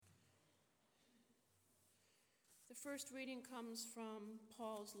first reading comes from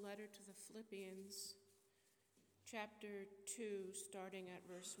Paul's letter to the Philippians, chapter 2, starting at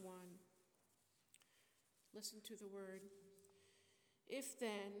verse 1. Listen to the word. If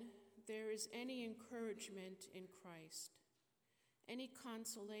then there is any encouragement in Christ, any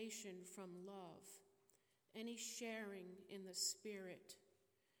consolation from love, any sharing in the Spirit,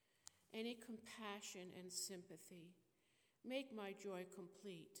 any compassion and sympathy, make my joy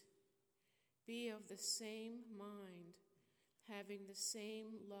complete. Be of the same mind, having the same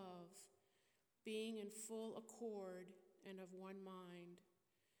love, being in full accord and of one mind.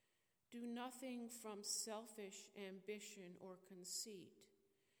 Do nothing from selfish ambition or conceit,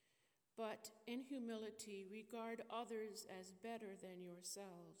 but in humility regard others as better than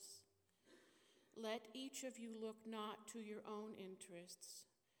yourselves. Let each of you look not to your own interests,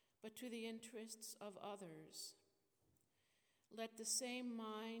 but to the interests of others. Let the same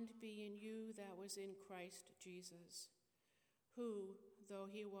mind be in you that was in Christ Jesus, who, though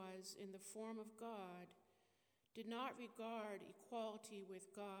he was in the form of God, did not regard equality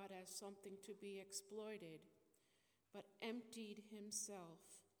with God as something to be exploited, but emptied himself,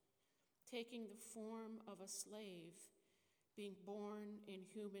 taking the form of a slave, being born in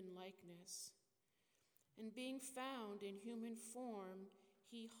human likeness. And being found in human form,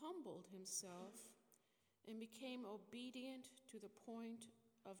 he humbled himself and became obedient to the point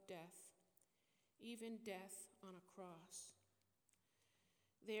of death, even death on a cross.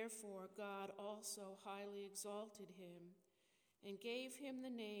 Therefore, God also highly exalted him and gave him the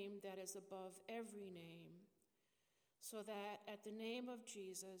name that is above every name, so that at the name of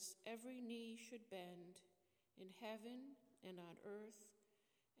Jesus every knee should bend in heaven and on earth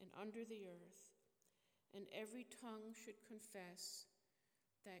and under the earth, and every tongue should confess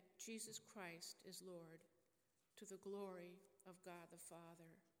that Jesus Christ is Lord, to the glory of God the Father.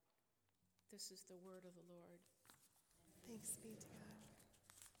 This is the word of the Lord. Thanks be to God.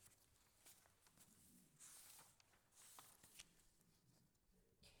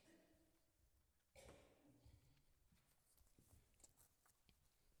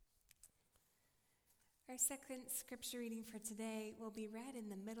 Our second scripture reading for today will be read in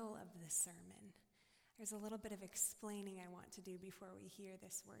the middle of the sermon. There's a little bit of explaining I want to do before we hear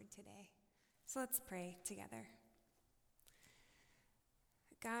this word today. So let's pray together.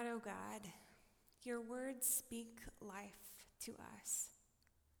 God, oh God, your words speak life to us.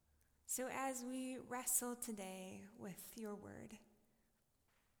 So as we wrestle today with your word,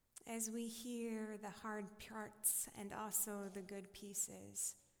 as we hear the hard parts and also the good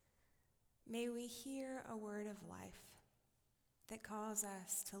pieces, may we hear a word of life that calls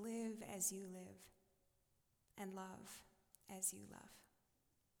us to live as you live and love as you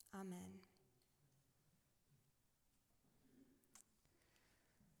love. Amen.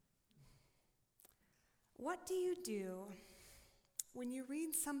 What do you do when you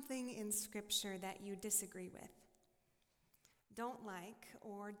read something in Scripture that you disagree with, don't like,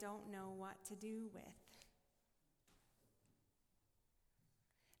 or don't know what to do with?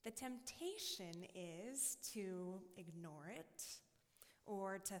 The temptation is to ignore it,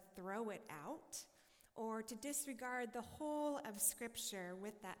 or to throw it out, or to disregard the whole of Scripture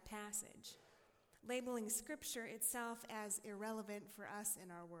with that passage, labeling Scripture itself as irrelevant for us in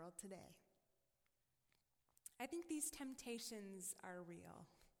our world today. I think these temptations are real.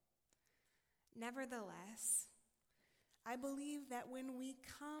 Nevertheless, I believe that when we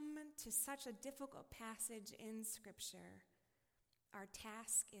come to such a difficult passage in Scripture, our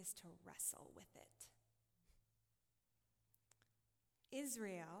task is to wrestle with it.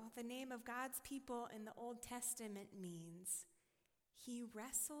 Israel, the name of God's people in the Old Testament, means he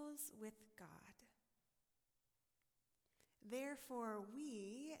wrestles with God. Therefore,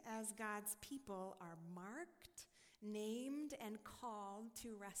 we, as God's people, are marked, named, and called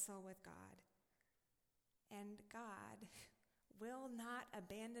to wrestle with God. And God will not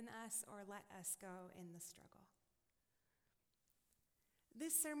abandon us or let us go in the struggle.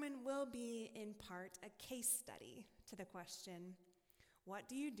 This sermon will be, in part, a case study to the question, what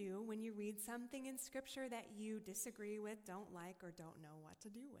do you do when you read something in Scripture that you disagree with, don't like, or don't know what to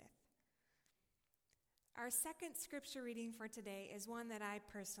do with? Our second scripture reading for today is one that I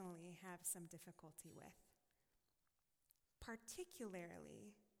personally have some difficulty with,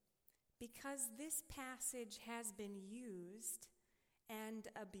 particularly because this passage has been used and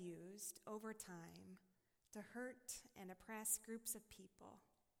abused over time to hurt and oppress groups of people,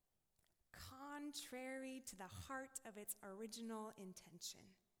 contrary to the heart of its original intention.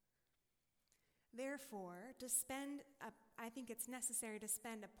 Therefore, I think it's necessary to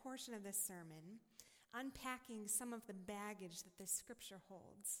spend a portion of this sermon unpacking some of the baggage that this scripture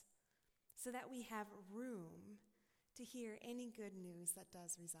holds, so that we have room to hear any good news that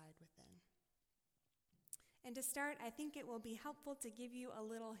does reside within. And to start, I think it will be helpful to give you a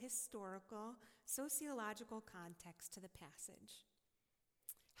little historical, sociological context to the passage.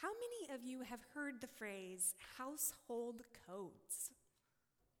 How many of you have heard the phrase household codes?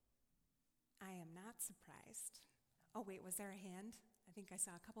 I am not surprised. Oh, wait, was there a hand? I think I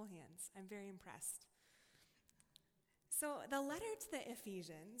saw a couple hands. I'm very impressed. So the letter to the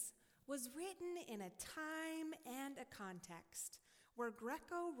Ephesians was written in a time and a context where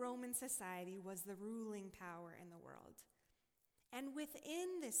Greco-Roman society was the ruling power in the world. And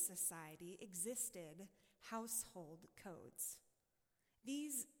within this society existed household codes.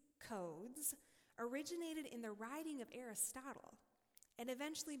 These codes originated in the writing of Aristotle and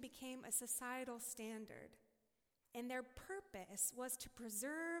eventually became a societal standard. And their purpose was to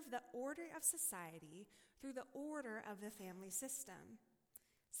preserve the order of society through the order of the family system,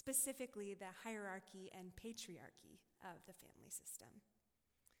 specifically the hierarchy and patriarchy of the family system.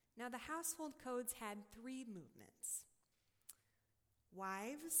 Now, the household codes had three movements.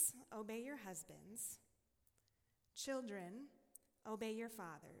 Wives, obey your husbands. Children, obey your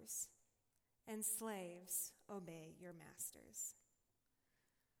fathers. And slaves, obey your masters.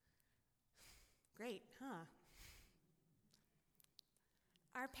 Great, huh?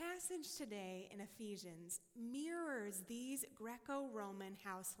 Our passage today in Ephesians mirrors these Greco-Roman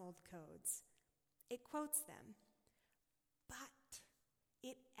household codes. It quotes them, but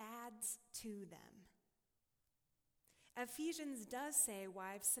it adds to them. Ephesians does say,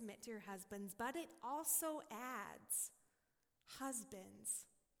 wives, submit to your husbands, but it also adds, husbands,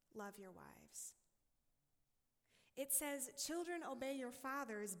 love your wives. It says, children, obey your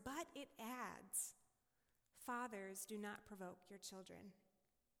fathers, but it adds, fathers, do not provoke your children.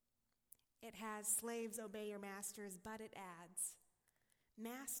 It has, slaves, obey your masters, but it adds,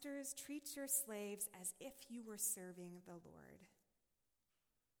 masters, treat your slaves as if you were serving the Lord.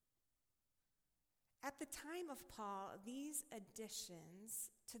 At the time of Paul, these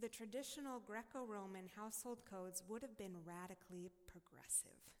additions to the traditional Greco-Roman household codes would have been radically progressive.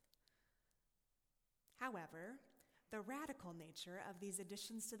 However, the radical nature of these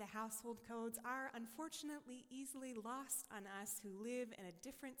additions to the household codes are unfortunately easily lost on us who live in a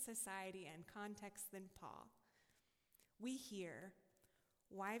different society and context than Paul. We hear,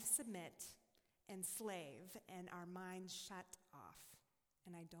 wives submit and slave, and our minds shut off,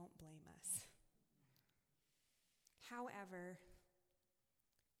 and I don't blame us. However,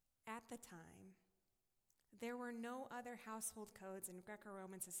 at the time, there were no other household codes in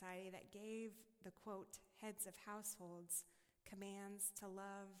Greco-Roman society that gave the, quote, heads of households commands to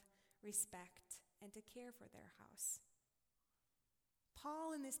love, respect, and to care for their house.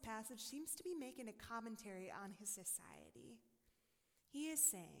 Paul in this passage seems to be making a commentary on his society. He is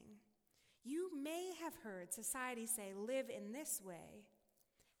saying, you may have heard society say, live in this way.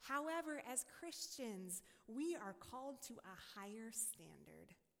 However, as Christians, we are called to a higher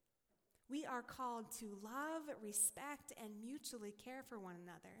standard. We are called to love, respect, and mutually care for one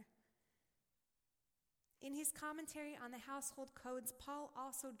another. In his commentary on the household codes, Paul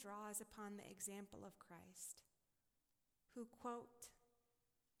also draws upon the example of Christ, who, quote,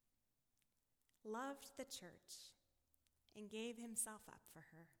 loved the church and gave himself up for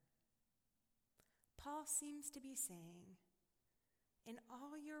her. Paul seems to be saying, in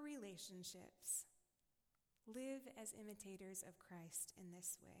all your relationships, live as imitators of Christ in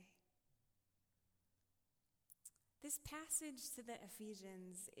this way. This passage to the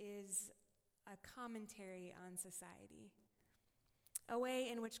Ephesians is a commentary on society, a way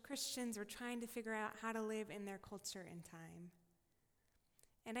in which Christians are trying to figure out how to live in their culture and time.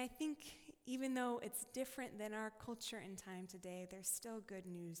 And I think even though it's different than our culture and time today, there's still good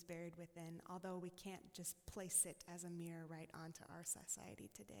news buried within, although we can't just place it as a mirror right onto our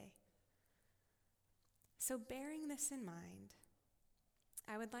society today. So bearing this in mind,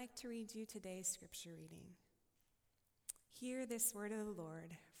 I would like to read you today's scripture reading. Hear this word of the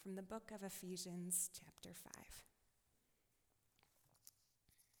Lord from the book of Ephesians, chapter 5.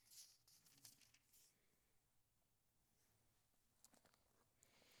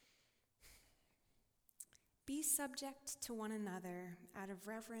 Be subject to one another out of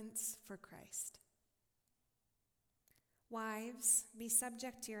reverence for Christ. Wives, be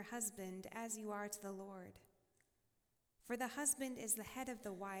subject to your husband as you are to the Lord. For the husband is the head of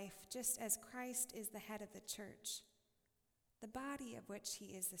the wife, just as Christ is the head of the church, the body of which he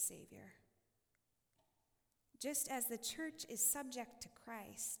is the Savior. Just as the church is subject to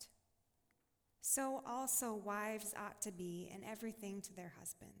Christ, so also wives ought to be in everything to their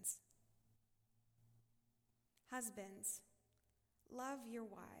husbands. Husbands, love your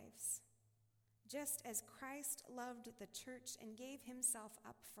wives, just as Christ loved the church and gave himself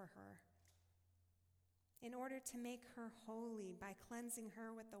up for her, in order to make her holy by cleansing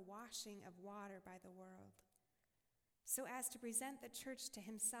her with the washing of water by the word, so as to present the church to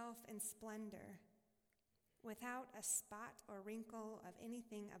himself in splendor, without a spot or wrinkle of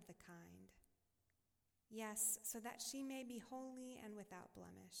anything of the kind. Yes, so that she may be holy and without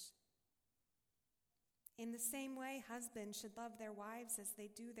blemish. In the same way, husbands should love their wives as they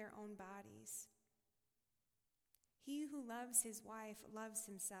do their own bodies. He who loves his wife loves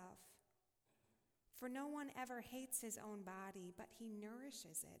himself. For no one ever hates his own body, but he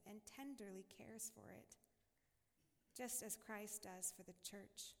nourishes it and tenderly cares for it, just as Christ does for the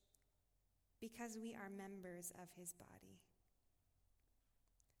church, because we are members of his body.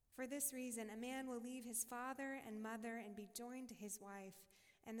 For this reason, a man will leave his father and mother and be joined to his wife,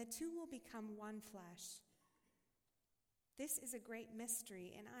 and the two will become one flesh. This is a great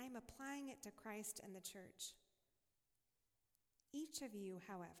mystery, and I am applying it to Christ and the church. Each of you,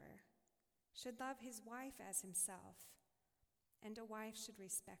 however, should love his wife as himself, and a wife should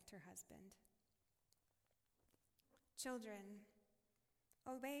respect her husband. Children,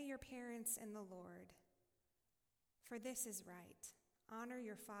 obey your parents in the Lord, for this is right. Honor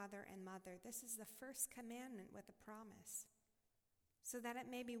your father and mother. This is the first commandment with a promise, so that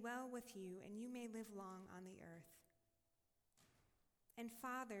it may be well with you and you may live long on the earth. And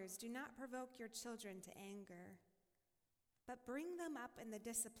fathers, do not provoke your children to anger, but bring them up in the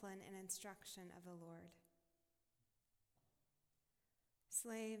discipline and instruction of the Lord.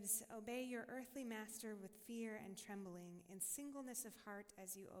 Slaves, obey your earthly master with fear and trembling, in singleness of heart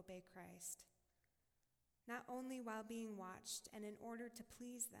as you obey Christ, not only while being watched and in order to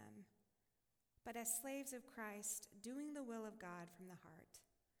please them, but as slaves of Christ, doing the will of God from the heart.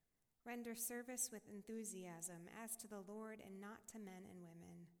 Render service with enthusiasm as to the Lord and not to men and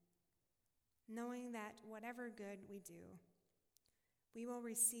women, knowing that whatever good we do, we will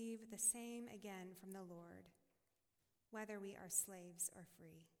receive the same again from the Lord, whether we are slaves or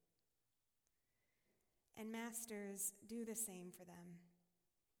free. And masters, do the same for them.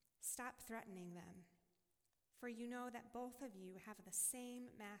 Stop threatening them, for you know that both of you have the same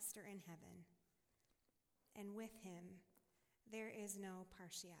master in heaven, and with him there is no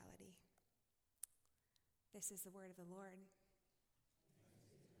partiality. This is the word of the Lord.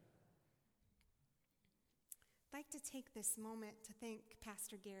 I'd like to take this moment to thank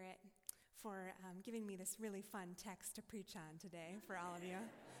Pastor Garrett for giving me this really fun text to preach on today for all of you.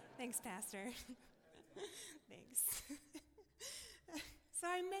 Thanks, Pastor. Thanks. So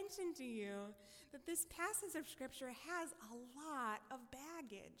I mentioned to you that this passage of Scripture has a lot of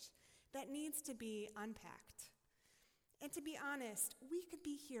baggage that needs to be unpacked. And to be honest, we could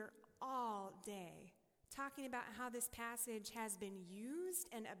be here all day talking about how this passage has been used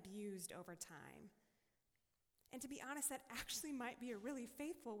and abused over time. And to be honest, that actually might be a really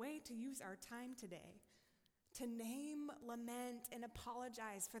faithful way to use our time today, to name, lament, and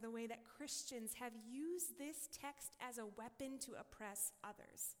apologize for the way that Christians have used this text as a weapon to oppress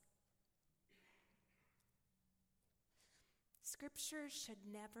others. Scripture should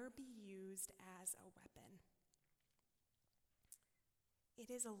never be used as a weapon. It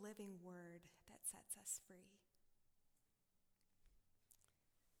is a living word that sets us free.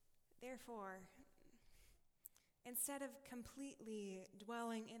 Therefore, instead of completely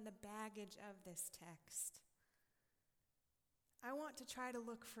dwelling in the baggage of this text, I want to try to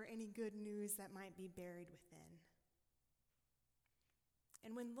look for any good news that might be buried within.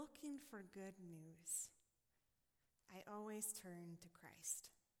 And when looking for good news, I always turn to Christ.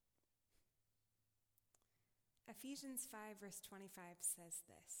 Ephesians 5 verse 25 says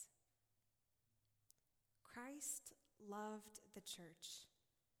this: Christ loved the church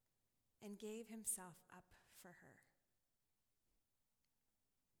and gave himself up for her.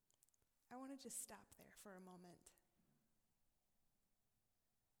 I want to just stop there for a moment.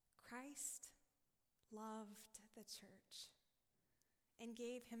 Christ loved the church and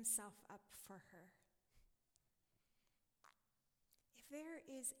gave himself up for her. If there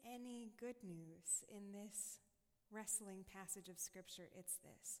is any good news in this wrestling passage of Scripture, it's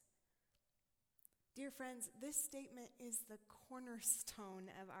this. Dear friends, this statement is the cornerstone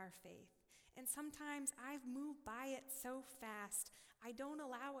of our faith. And sometimes I've moved by it so fast, I don't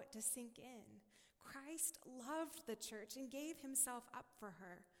allow it to sink in. Christ loved the church and gave himself up for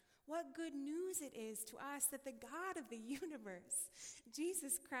her. What good news it is to us that the God of the universe,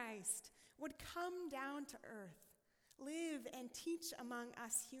 Jesus Christ, would come down to earth, live and teach among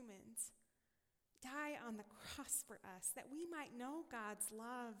us humans, die on the cross for us, that we might know God's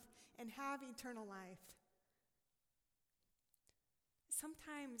love and have eternal life.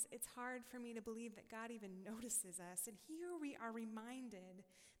 Sometimes it's hard for me to believe that God even notices us. And here we are reminded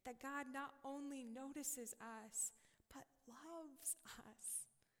that God not only notices us, but loves us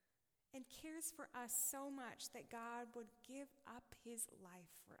and cares for us so much that God would give up his life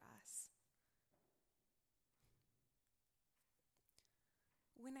for us.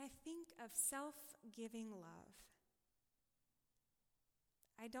 When I think of self-giving love,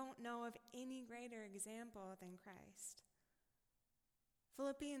 I don't know of any greater example than Christ.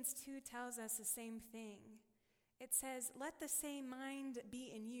 Philippians 2 tells us the same thing. It says, "Let the same mind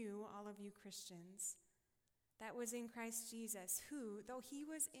be in you, all of you Christians, that was in Christ Jesus, who, though he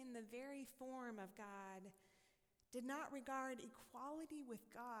was in the very form of God, did not regard equality with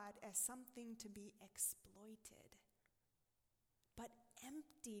God as something to be exploited, but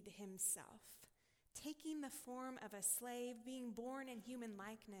emptied himself, taking the form of a slave, being born in human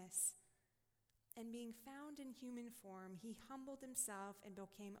likeness. And being found in human form, he humbled himself and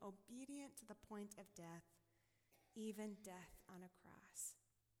became obedient to the point of death, even death on a cross."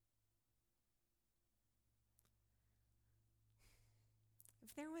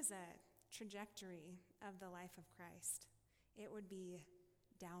 If there was a trajectory of the life of Christ, it would be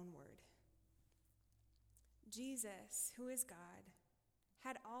downward. Jesus, who is God,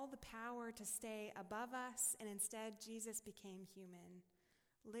 had all the power to stay above us, and instead Jesus became human,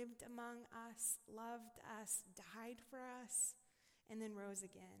 lived among us, loved us, died for us, and then rose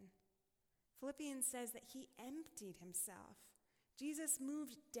again. Philippians says that he emptied himself. Jesus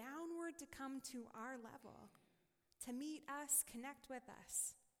moved downward to come to our level, to meet us, connect with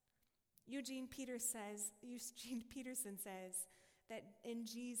us. Eugene Peterson says that in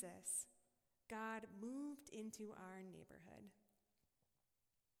Jesus, God moved into our neighborhood.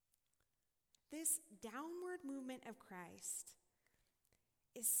 This downward movement of Christ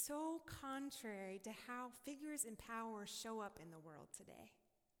is so contrary to how figures in power show up in the world today.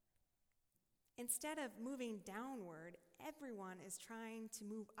 Instead of moving downward, everyone is trying to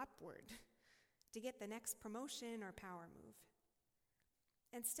move upward to get the next promotion or power move.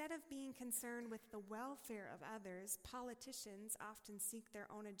 Instead of being concerned with the welfare of others, politicians often seek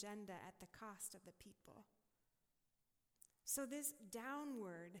their own agenda at the cost of the people. So this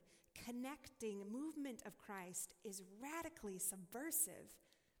downward, connecting movement of Christ is radically subversive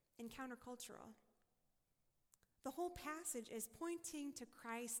and countercultural. The whole passage is pointing to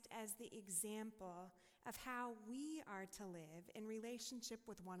Christ as the example of how we are to live in relationship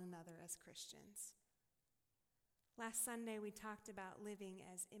with one another as Christians. Last Sunday, we talked about living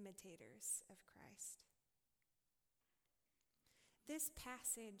as imitators of Christ. This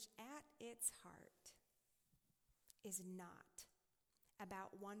passage, at its heart, is not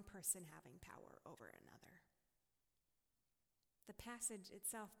about one person having power over another. The passage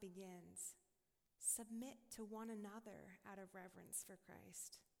itself begins, "Submit to one another out of reverence for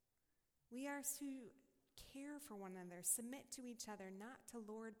Christ." We are to care for one another, submit to each other, not to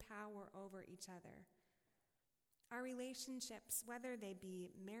lord power over each other. Our relationships, whether they be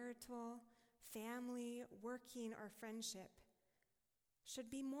marital, family, working, or friendship, should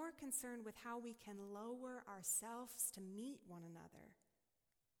be more concerned with how we can lower ourselves to meet one another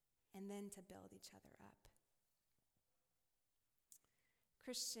and then to build each other up.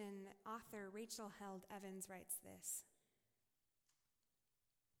 Christian author Rachel Held Evans writes this: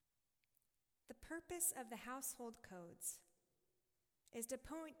 "The purpose of the household codes is to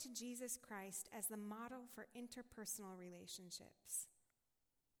point to Jesus Christ as the model for interpersonal relationships.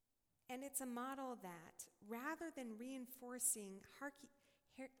 And it's a model that, rather than reinforcing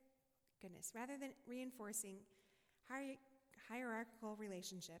hierarchical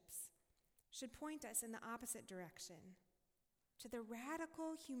relationships, should point us in the opposite direction, to the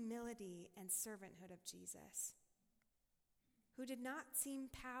radical humility and servanthood of Jesus, who did not see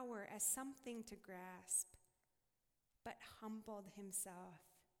power as something to grasp, but humbled himself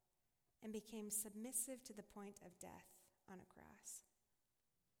and became submissive to the point of death on a cross."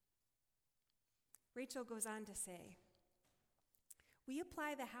 Rachel goes on to say, "We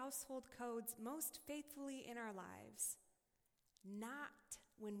apply the household codes most faithfully in our lives, not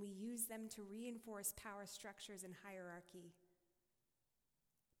when we use them to reinforce power structures and hierarchy,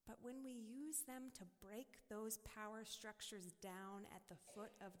 but when we use them to break those power structures down at the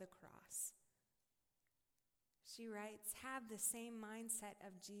foot of the cross." She writes, "Have the same mindset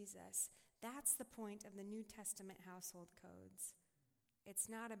of Jesus. That's the point of the New Testament household codes. It's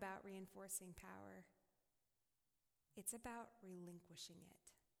not about reinforcing power. It's about relinquishing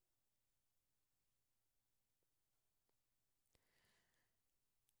it."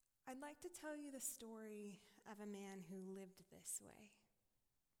 I'd like to tell you the story of a man who lived this way.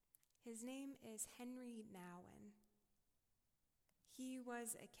 His name is Henry Nouwen. He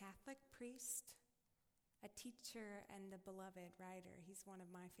was a Catholic priest, a teacher, and a beloved writer. He's one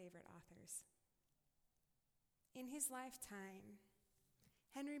of my favorite authors. In his lifetime,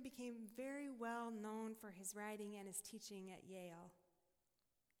 Henry became very well known for his writing and his teaching at Yale.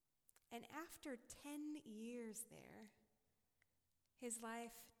 And after 10 years there, his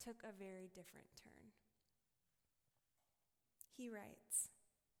life took a very different turn. He writes,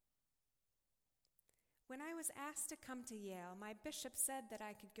 "When I was asked to come to Yale, my bishop said that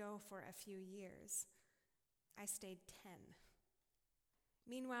I could go for a few years. I stayed 10.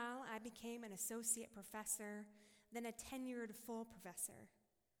 Meanwhile, I became an associate professor, then a tenured full professor.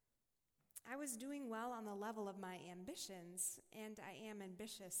 I was doing well on the level of my ambitions, and I am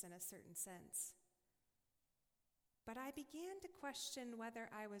ambitious in a certain sense. But I began to question whether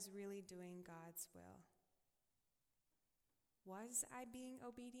I was really doing God's will. Was I being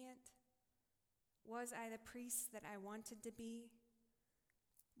obedient? Was I the priest that I wanted to be?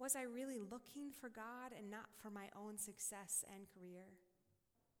 Was I really looking for God and not for my own success and career?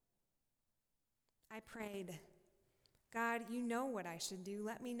 I prayed, 'God, you know what I should do.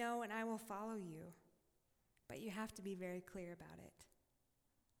 Let me know and I will follow you. But you have to be very clear about it.'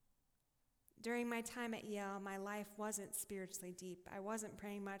 During my time at Yale, my life wasn't spiritually deep. I wasn't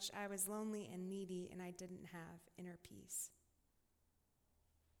praying much. I was lonely and needy, and I didn't have inner peace."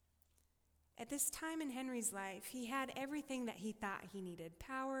 At this time in Henry's life, he had everything that he thought he needed: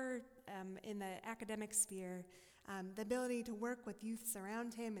 power in the academic sphere, the ability to work with youths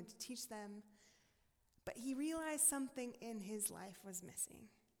around him and to teach them. But he realized something in his life was missing.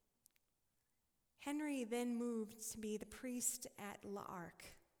 Henry then moved to be the priest at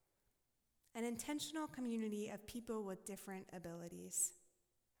L'Arc, an intentional community of people with different abilities.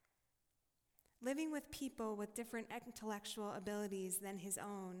 Living with people with different intellectual abilities than his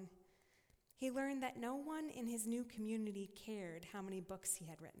own, he learned that no one in his new community cared how many books he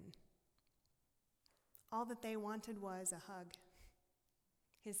had written. All that they wanted was a hug,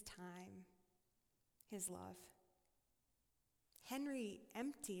 his time, his love. Henry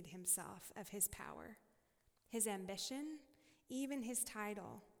emptied himself of his power, his ambition, even his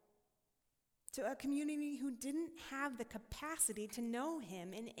title, to a community who didn't have the capacity to know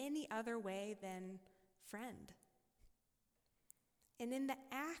him in any other way than friend. And in the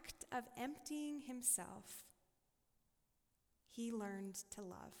act of emptying himself, he learned to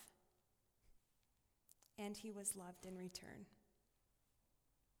love. And he was loved in return.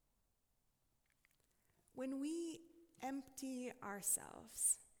 When we empty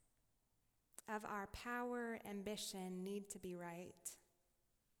ourselves of our power, ambition, need to be right,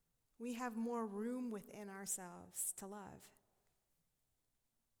 we have more room within ourselves to love.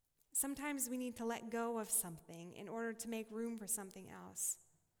 Sometimes we need to let go of something in order to make room for something else.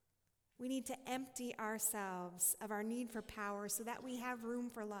 We need to empty ourselves of our need for power so that we have room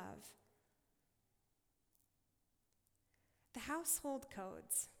for love. The household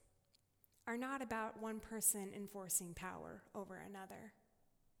codes are not about one person enforcing power over another.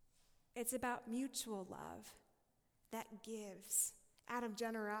 It's about mutual love that gives out of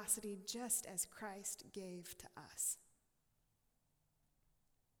generosity just as Christ gave to us.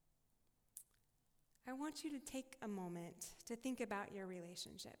 I want you to take a moment to think about your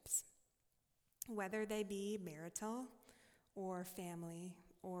relationships, whether they be marital or family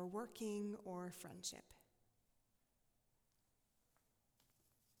or working or friendship.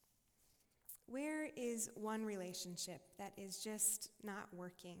 Where is one relationship that is just not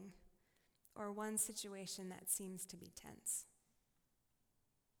working, or one situation that seems to be tense?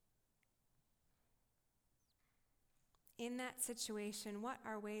 In that situation, what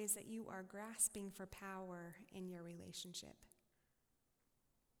are ways that you are grasping for power in your relationship?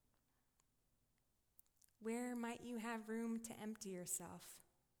 Where might you have room to empty yourself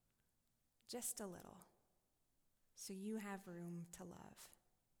just a little so you have room to love?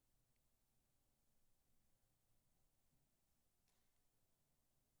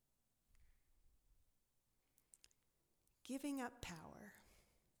 Giving up power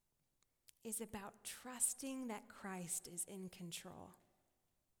is about trusting that Christ is in control.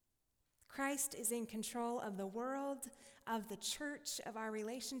 Christ is in control of the world, of the church, of our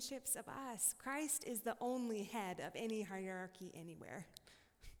relationships, of us. Christ is the only head of any hierarchy anywhere.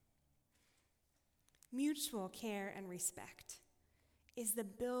 Mutual care and respect is the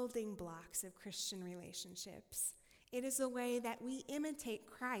building blocks of Christian relationships. It is a way that we imitate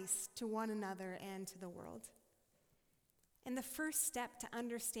Christ to one another and to the world. And the first step to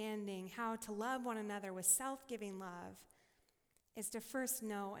understanding how to love one another with self-giving love is to first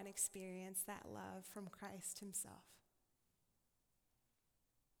know and experience that love from Christ himself.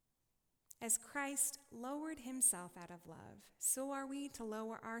 As Christ lowered himself out of love, so are we to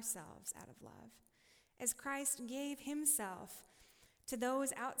lower ourselves out of love. As Christ gave himself to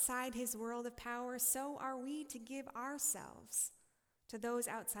those outside his world of power, so are we to give ourselves to those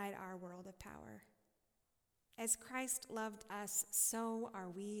outside our world of power. As Christ loved us, so are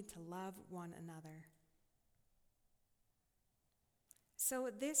we to love one another.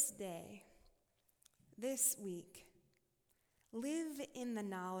 So this day, this week, live in the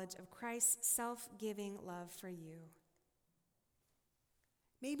knowledge of Christ's self-giving love for you.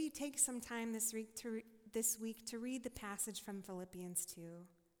 Maybe take some time this week to read the passage from Philippians 2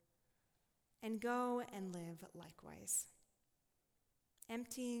 and go and live likewise,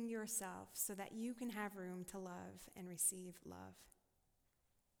 emptying yourself so that you can have room to love and receive love.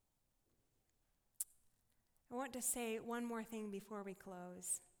 I want to say one more thing before we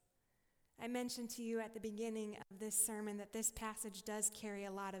close. I mentioned to you at the beginning of this sermon that this passage does carry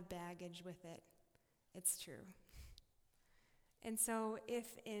a lot of baggage with it. It's true. And so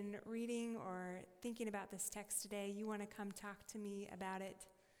if in reading or thinking about this text today, you want to come talk to me about it,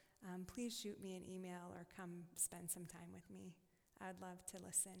 please shoot me an email or come spend some time with me. I'd love to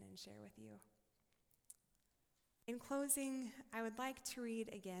listen and share with you. In closing, I would like to read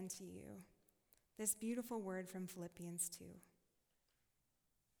again to you this beautiful word from Philippians 2.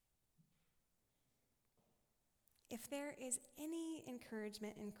 If there is any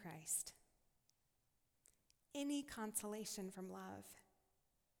encouragement in Christ, any consolation from love,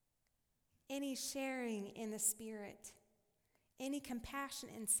 any sharing in the Spirit, any compassion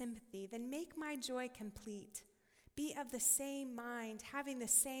and sympathy, then make my joy complete. Be of the same mind, having the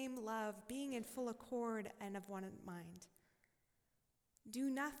same love, being in full accord and of one mind. Do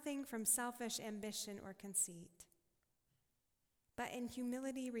nothing from selfish ambition or conceit, but in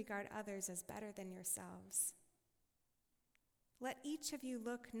humility regard others as better than yourselves. Let each of you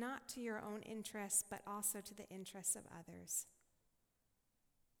look not to your own interests, but also to the interests of others.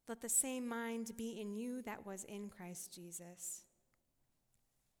 Let the same mind be in you that was in Christ Jesus,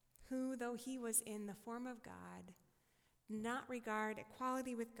 who, though he was in the form of God, did not regard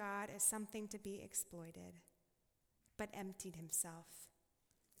equality with God as something to be exploited, but emptied himself,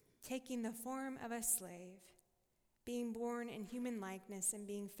 taking the form of a slave, being born in human likeness and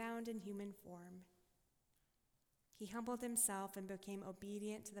being found in human form. He humbled himself and became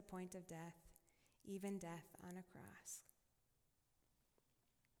obedient to the point of death, even death on a cross.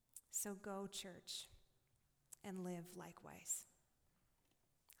 So go, church, and live likewise.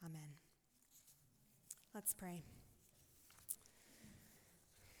 Amen. Let's pray.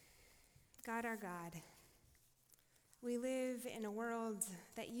 God, our God, we live in a world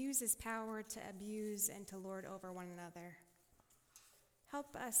that uses power to abuse and to lord over one another.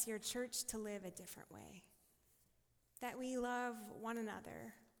 Help us, your church, to live a different way, that we love one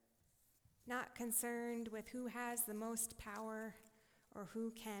another, not concerned with who has the most power or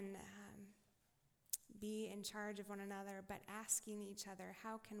who can be in charge of one another, but asking each other,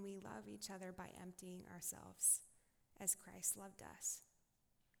 how can we love each other by emptying ourselves as Christ loved us?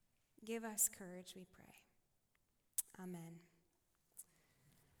 Give us courage, we pray. Amen.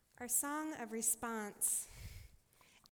 Our song of response